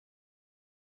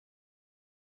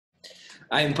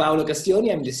I'm Paolo Castioni,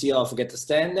 I'm the CEO of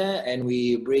Getastand, and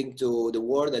we bring to the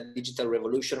world a digital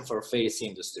revolution for fairs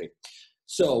industry.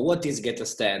 So what is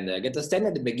Getastand? Getastand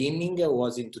at the beginning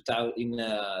was in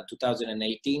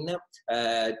 2018,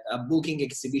 a booking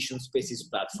exhibition spaces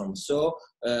platform. So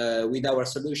with our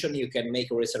solution, you can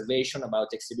make a reservation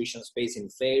about exhibition space in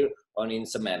fair or in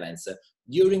some events.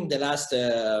 During the last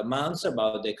months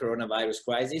about the coronavirus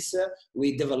crisis,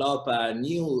 we developed a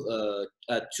new,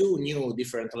 two new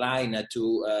different lines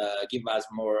to give us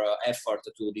more effort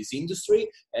to this industry.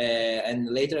 And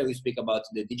later I will speak about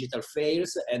the digital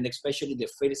fairs and especially the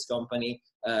fairs company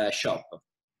shop.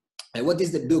 And what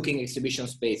is the booking exhibition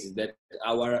spaces that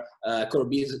our core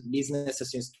business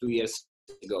since 2 years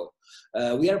ago?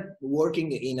 We are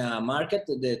working in a market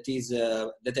that is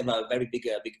that have a very big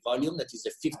volume, that is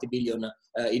 50 billion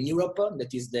in Europe.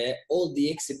 That is all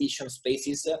the exhibition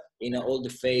spaces in all the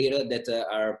fair that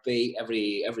are paid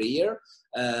every year.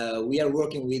 We are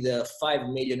working with 5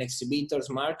 million exhibitors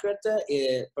market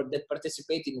that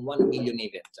participate in 1 million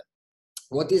event.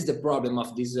 What is the problem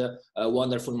of this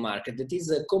wonderful market? That is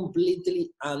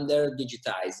completely under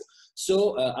digitized.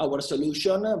 So our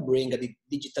solution bring a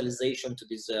digitalization to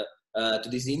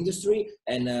this industry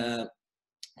and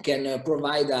can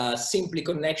provide a simple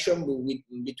connection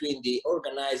between the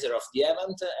organizer of the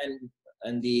event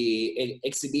and the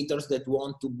exhibitors that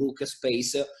want to book a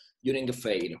space during a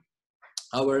fair.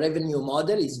 Our revenue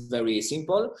model is very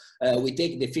simple. We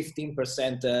take the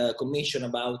 15% commission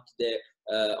about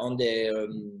on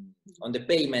the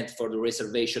payment for the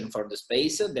reservation for the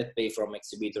space that pay from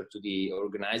exhibitor to the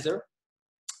organizer.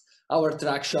 Our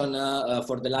traction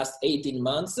for the last 18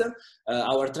 months,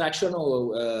 our traction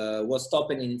was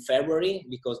stopped in February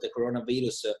because the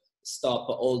coronavirus stopped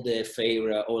all the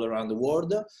fair all around the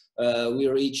world. We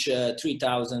reach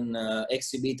 3,000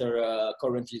 exhibitor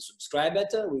currently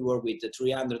subscribed. We work with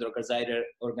 300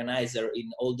 organizer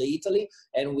in all the Italy,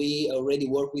 and we already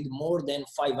work with more than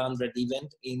 500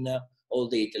 events in all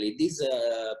the Italy. This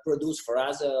produce for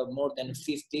us more than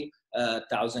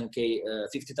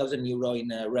 50,000 euro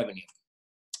in revenue.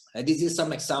 This is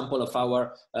some example of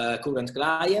our current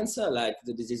clients, like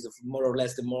this is more or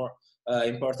less the more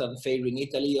important fair in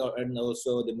Italy, and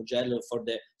also the Mugello for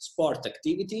the sport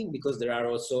activity, because there are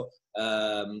also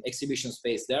exhibition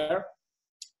space there.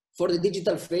 For the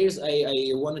digital fairs, I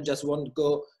just want to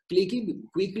go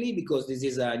quickly because this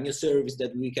is a new service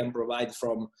that we can provide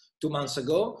from 2 months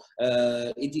ago.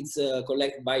 It is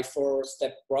collected by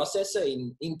 4-step process.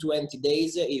 In 20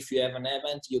 days, if you have an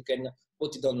event, you can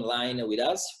put it online with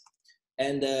us.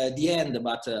 And the end,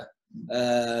 but the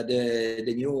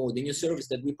new service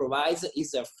that we provide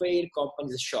is a fair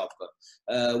companies shop.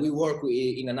 We work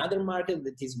in another market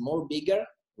that is more bigger.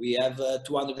 We have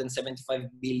 275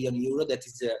 billion euro. That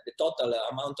is the total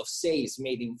amount of sales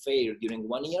made in fair during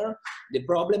 1 year. The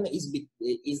problem is the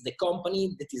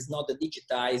company that is not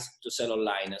digitized to sell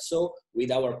online. So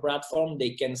with our platform,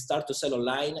 they can start to sell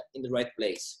online in the right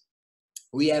place.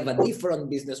 We have a different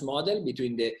business model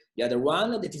between the other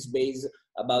one that is based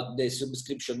about the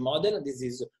subscription model. This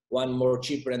is one more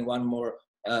cheaper and one more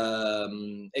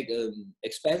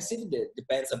expensive. That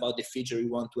depends about the feature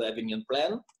you want to have in your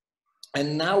plan.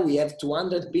 And now we have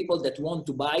 200 people that want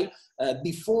to buy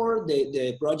before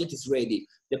the project is ready.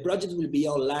 The project will be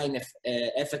online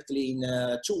effectively in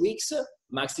 2 weeks,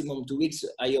 maximum 2 weeks,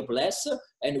 I hope less.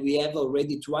 And we have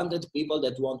already 200 people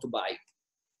that want to buy.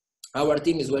 Our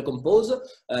team is well composed.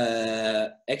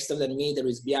 Extra than me, there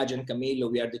is Biagio and Camillo.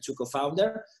 We are the 2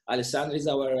 co-founders. Alessandro is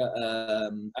our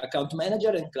account manager,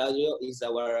 and Claudio is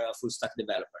our full stack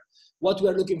developer. What we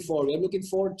are looking for? We are looking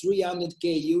for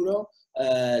 300k euro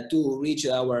to reach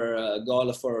our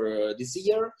goal for this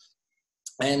year.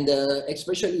 And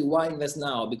especially why invest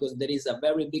now? Because there is a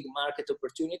very big market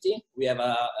opportunity. We have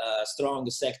a strong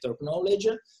sector knowledge.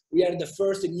 We are the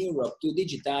first in Europe to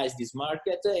digitize this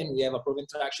market, and we have a proven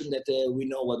traction that we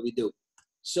know what we do.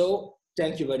 So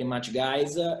thank you very much,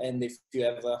 guys. And if you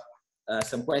have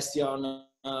some question,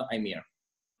 I'm here.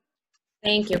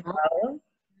 Thank you, Paolo.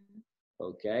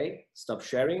 Okay, stop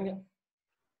sharing.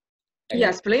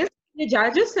 Yes, please. The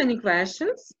judges, any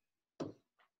questions?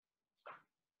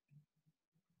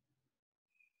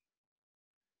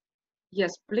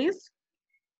 Yes, please.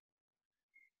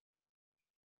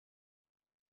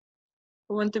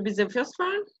 Who want to be the first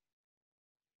one?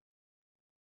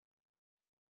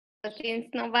 Since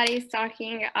nobody is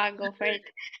talking, I'll go for it.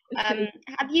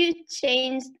 Have you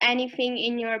changed anything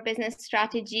in your business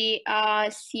strategy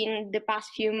since the past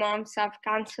few months have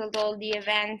canceled all the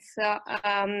events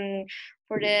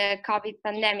for the COVID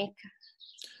pandemic?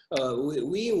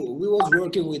 We was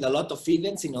working with a lot of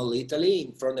events in all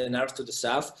Italy, from the north to the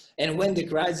south. And when the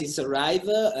crisis arrived,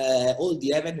 all the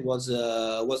event was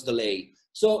delayed.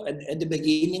 So at the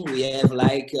beginning, we have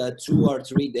like 2 or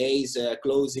 3 days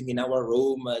closing in our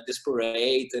room,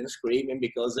 desperate and screaming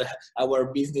because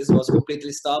our business was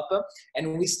completely stopped.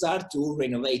 And we start to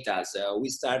renovate us. We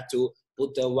start to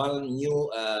put one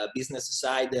new business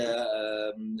side,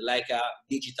 like a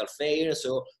digital fair.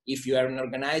 So if you are an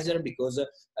organizer, because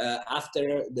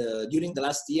during the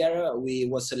last year, we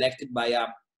was selected by a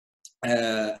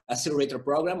accelerator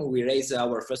program. We raised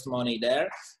our first money there,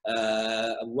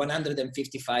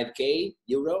 155k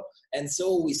euro, and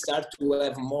so we start to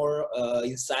have more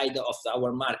inside of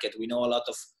our market. We know a lot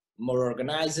of more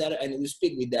organizer, and we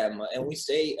speak with them and we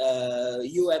say,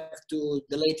 you have to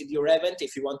delete your event.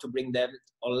 If you want to bring them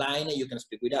online, you can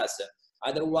speak with us.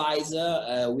 Otherwise,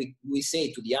 we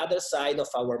say to the other side of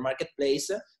our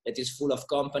marketplace that is full of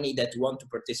company that want to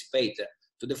participate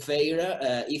to the fair,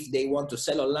 if they want to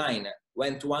sell online.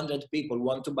 When 200 people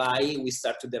want to buy, we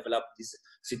start to develop this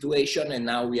situation, and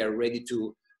now we are ready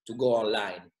to go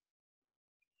online.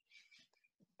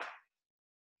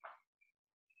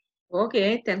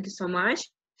 Okay, thank you so much.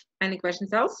 Any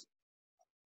questions else?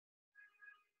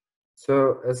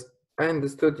 So as I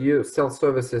understood, you sell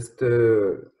services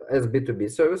as B2B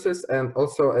services and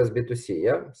also as B2C,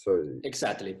 yeah? So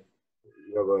exactly.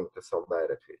 You're going to sell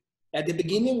directly. At the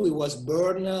beginning, we was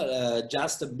born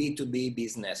just a B2B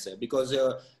business, because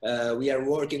we are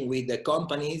working with the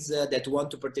companies that want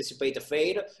to participate in a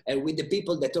fair, and with the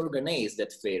people that organize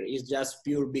that fair. It's just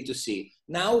pure B2C.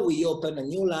 Now we open a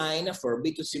new line for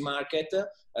B2C market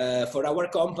for our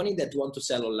company that want to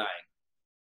sell online.